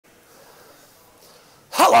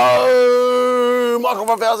Hello, Michael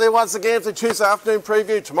from Fowles here once again for Tuesday afternoon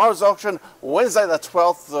preview. Tomorrow's auction, Wednesday the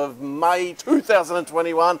 12th of May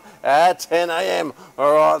 2021 at 10 a.m.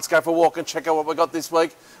 All right, let's go for a walk and check out what we got this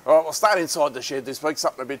week. All right, we'll start inside the shed this week,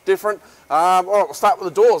 something a bit different. All right, we'll start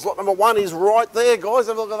with the doors. Lot number one is right there, guys.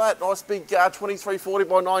 Have a look at that. Nice big 2340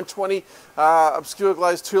 by 920 obscure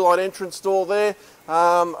glazed two-light entrance door there.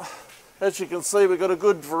 As you can see, we've got a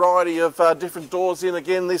good variety of different doors in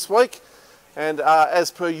again this week. And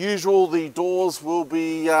as per usual, the doors will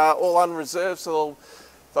be all unreserved, so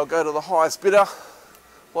they'll go to the highest bidder.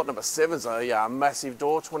 Lot number 7 is a massive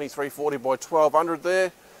door, 2340 by 1200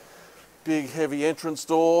 there. Big heavy entrance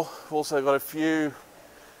door. We've also got a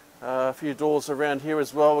few doors around here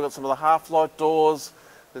as well. We've got some of the half-light doors.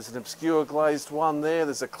 There's an obscure glazed one there.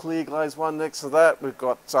 There's a clear glazed one next to that. We've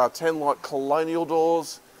got 10 light colonial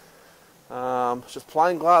doors. Just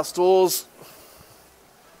plain glass doors.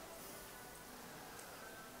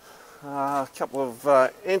 A couple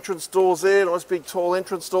of entrance doors there, nice big tall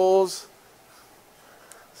entrance doors.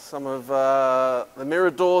 Some of the mirror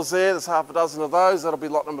doors there, there's half a dozen of those, that'll be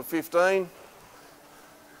lot number 15.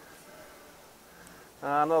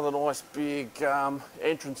 Another nice big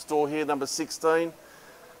entrance door here, number 16.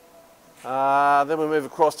 Then we move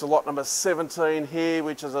across to lot number 17 here,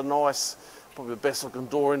 which is a nice, probably the best looking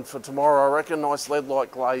door in for tomorrow, I reckon. Nice lead light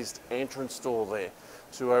glazed entrance door there,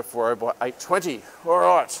 2040 by 820. All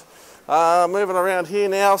right. Moving around here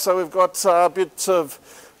now, so we've got a bit of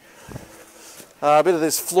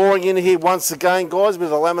this flooring in here once again, guys. A bit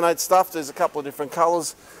of the laminate stuff. There's a couple of different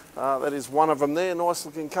colours. That is one of them there. Nice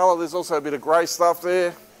looking colour. There's also a bit of grey stuff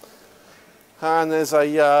there. And there's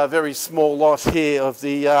a very small lot here of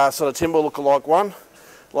the sort of timber lookalike one.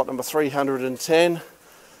 Lot number 310.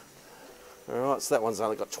 Alright, so that one's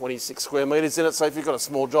only got 26 square metres in it, so if you've got a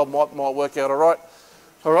small job, might work out alright.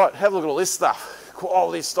 Alright, have a look at all this stuff.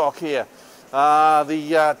 Quality stock here.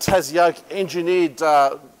 The Tassie Oak engineered,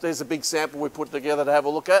 there's a big sample we put together to have a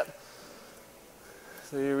look at.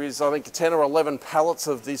 There is, I think, 10 or 11 pallets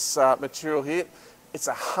of this material here. It's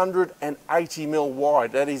 180 mil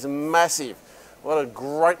wide. That is massive. What a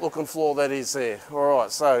great looking floor that is there.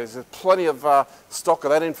 Alright, so there's plenty of stock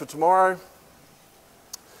of that in for tomorrow.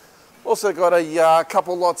 Also got a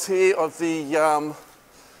couple lots here of the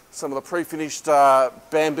some of the pre-finished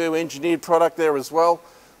bamboo engineered product there as well.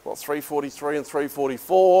 Lot 343 and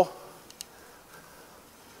 344.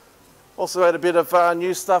 Also had a bit of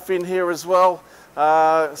new stuff in here as well.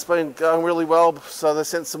 It's been going really well, so they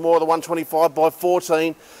sent some more of the 125 by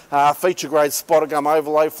 14 feature grade spotted gum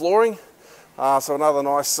overlay flooring. So another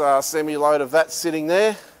nice semi-load of that sitting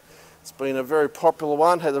there. It's been a very popular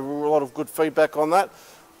one, had a lot of good feedback on that.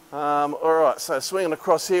 Alright, so swinging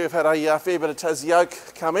across here, we've had a fair bit of Tassie Oak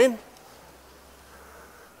come in.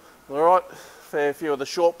 Alright, fair few of the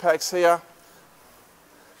short packs here.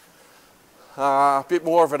 A bit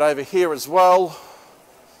more of it over here as well.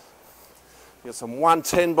 You've got some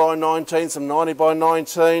 110 by 19, some 90 by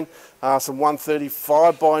 19, some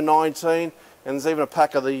 135 by 19, and there's even a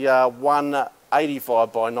pack of the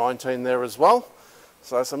 185 by 19 there as well.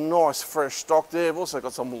 So some nice fresh stock there. We've also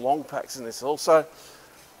got some long packs in this also,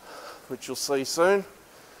 which you'll see soon.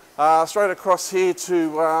 Straight across here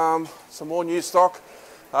to some more new stock.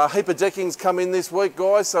 A heap of deckings come in this week,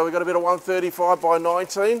 guys, so we've got a bit of 135 by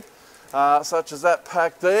 19, such as that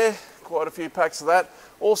pack there. Quite a few packs of that.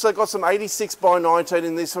 Also got some 86 by 19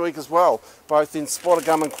 in this week as well, both in spotted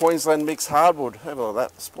gum and Queensland mixed hardwood. Have a look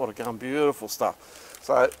at that, spotted gum, beautiful stuff.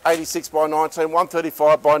 So 86 by 19,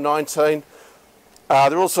 135 by 19.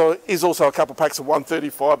 There also is a couple of packs of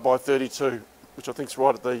 135 by 32. Which I think is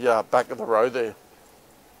right at the back of the row there.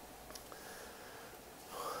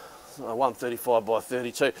 135 by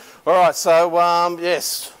 32. Alright, so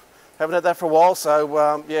yes, haven't had that for a while,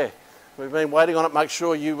 so yeah, we've been waiting on it. Make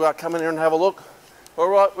sure you come in here and have a look.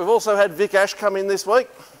 Alright, we've also had Vic Ash come in this week.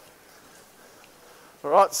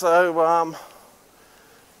 Alright, so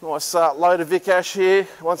nice load of Vic Ash here.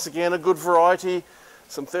 Once again, a good variety.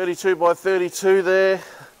 Some 32 by 32 there.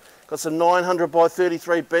 Got some 900 by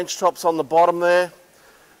 33 bench tops on the bottom there.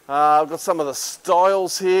 I've got some of the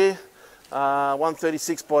styles here.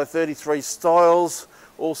 136 by 33 styles.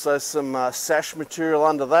 Also some sash material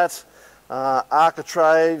under that.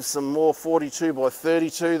 Architraves, some more 42 by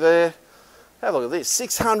 32 there. Have a look at this,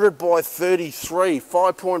 600 by 33,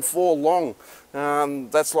 5.4 long.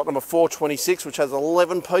 That's lot number 426, which has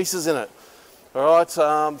 11 pieces in it. All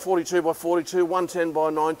right, 42 by 42, 110 by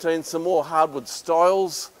 19, some more hardwood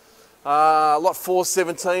styles. Lot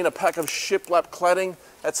 417, a pack of shiplap cladding.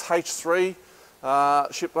 That's H3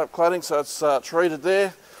 shiplap cladding, so it's treated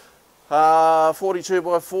there. 42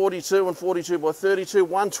 by 42 and 42 by 32,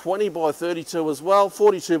 120 by 32 as well,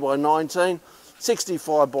 42 by 19,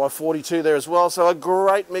 65 by 42 there as well. So a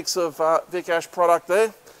great mix of Vic Ash product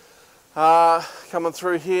there. Coming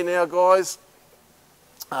through here now, guys.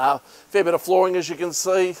 Fair bit of flooring, as you can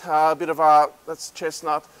see. A bit of that's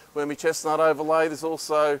chestnut, wormy chestnut overlay. There's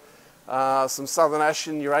also some Southern Ash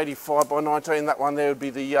in your 85 by 19. That one there would be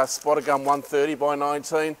the Spotter Gum 130 by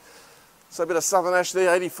 19. So a bit of Southern Ash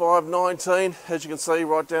there, 85, 19. As you can see,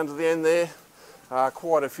 right down to the end there.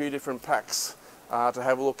 Quite a few different packs to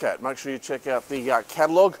have a look at. Make sure you check out the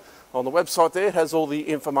catalogue on the website there. It has all the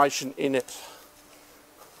information in it.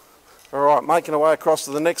 All right, making our way across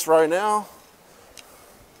to the next row now.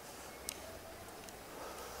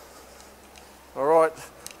 All right,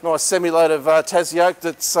 nice semi-load of Tassie Oak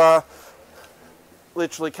that's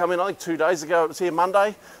literally come in, I think 2 days ago. It was here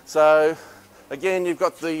Monday. So again, you've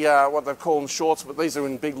got the what they call them shorts, but these are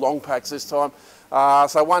in big long packs this time.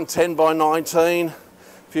 So 110 by 19, a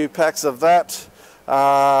few packs of that.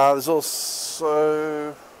 There's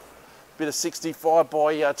also a bit of 65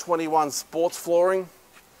 by 21 sports flooring.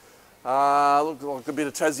 Looks like a bit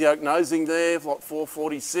of Tassie Oak nosing there, like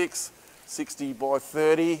 446, 60 by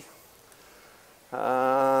 30.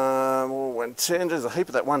 110, there's a heap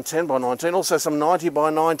of that 110 by 19. Also some 90 by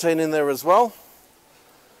 19 in there as well.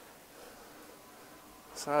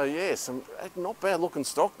 So yeah, some not bad looking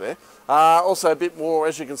stock there. Also a bit more,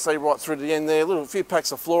 as you can see, right through to the end there. A few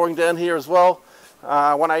packs of flooring down here as well.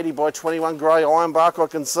 180 by 21 grey ironbark I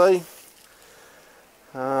can see.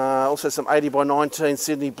 Also some 80 by 19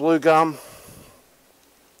 Sydney blue gum.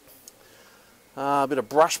 A bit of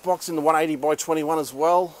brush box in the 180 by 21 as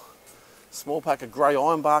well. Small pack of grey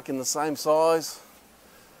ironbark in the same size.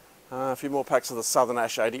 A few more packs of the Southern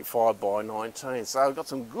Ash 85 by 19. So we've got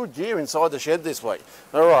some good gear inside the shed this week.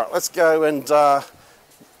 All right, let's go and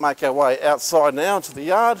make our way outside now into the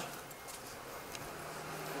yard.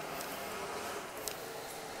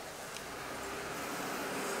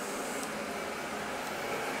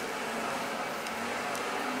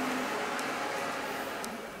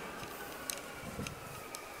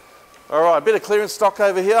 All right, a bit of clearance stock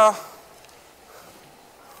over here.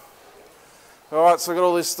 All right, so I've got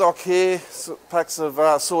all this stock here, packs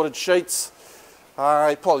of sorted sheets.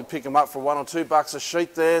 You probably pick them up for $1 or $2 a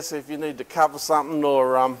sheet there. So if you need to cover something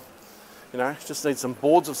or, you know, just need some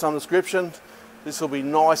boards of some description, this will be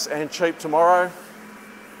nice and cheap tomorrow.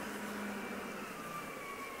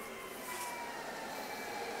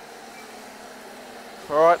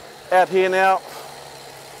 All right, out here now.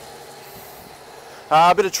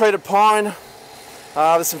 A bit of treated pine.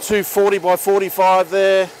 There's some 240 by 45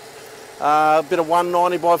 there. A bit of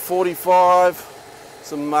 190 by 45.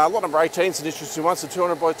 Some a lot of 18s and interesting ones. So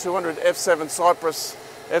 200 by 200 F7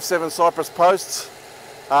 cypress posts.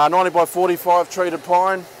 90 by 45 treated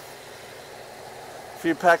pine. A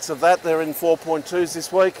few packs of that. They're in 4.2s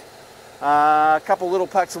this week. A couple little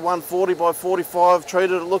packs of 140 by 45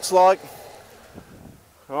 treated, it looks like.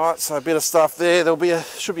 Alright, so a bit of stuff there.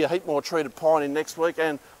 Should be a heap more treated pine in next week,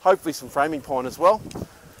 and hopefully some framing pine as well.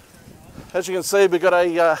 As you can see, we've got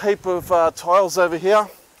a heap of tiles over here.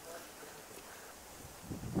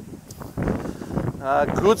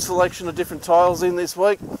 Good selection of different tiles in this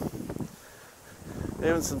week.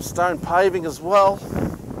 Even some stone paving as well.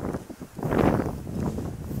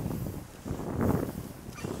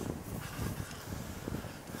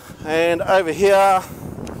 And over here,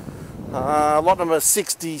 a lot of them are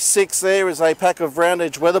 66. There is a pack of round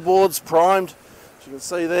edge weatherboards, primed, as you can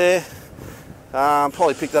see there.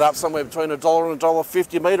 Probably picked that up somewhere between $1 and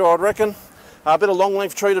 $1.50 a metre, I'd reckon. A bit of long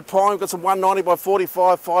length treated pine. We've got some 190 by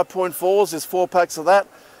 45 5.4s. There's 4 packs of that.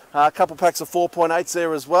 A couple packs of 4.8s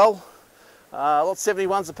there as well. Lot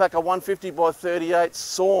 71's a pack of 150 by 38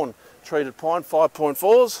 sawn treated pine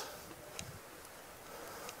 5.4s.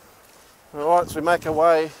 Alright, so we make our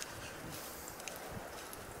way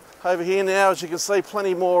over here now. As you can see,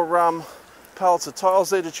 plenty more pallets of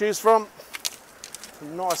tiles there to choose from.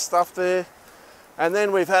 Some nice stuff there. And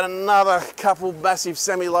then we've had another couple massive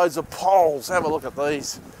semi-loads of poles. Have a look at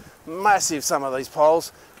these. Massive, some of these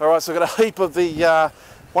poles. Alright, so we've got a heap of the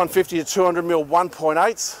 150 to 200 mil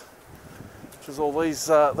 1.8s, which is all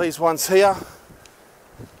these ones here.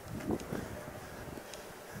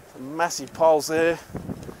 Some massive poles there.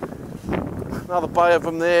 Another bay of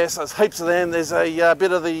them there, so there's heaps of them. There's a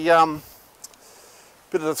bit of the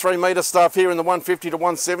 3 metre stuff here in the 150 to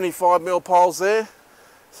 175 mil poles there.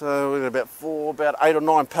 So we've got about 8 or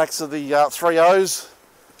 9 packs of the 3Os.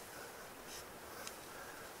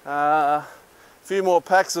 A few more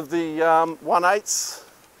packs of the 1/8s.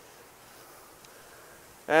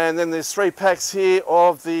 And then there's 3 packs here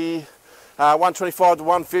of the 125 to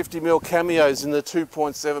 150 mil cameos in the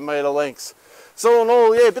 2.7 metre lengths. So all in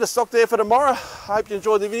all, yeah, a bit of stock there for tomorrow. I hope you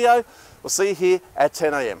enjoyed the video. We'll see you here at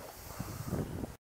 10 AM.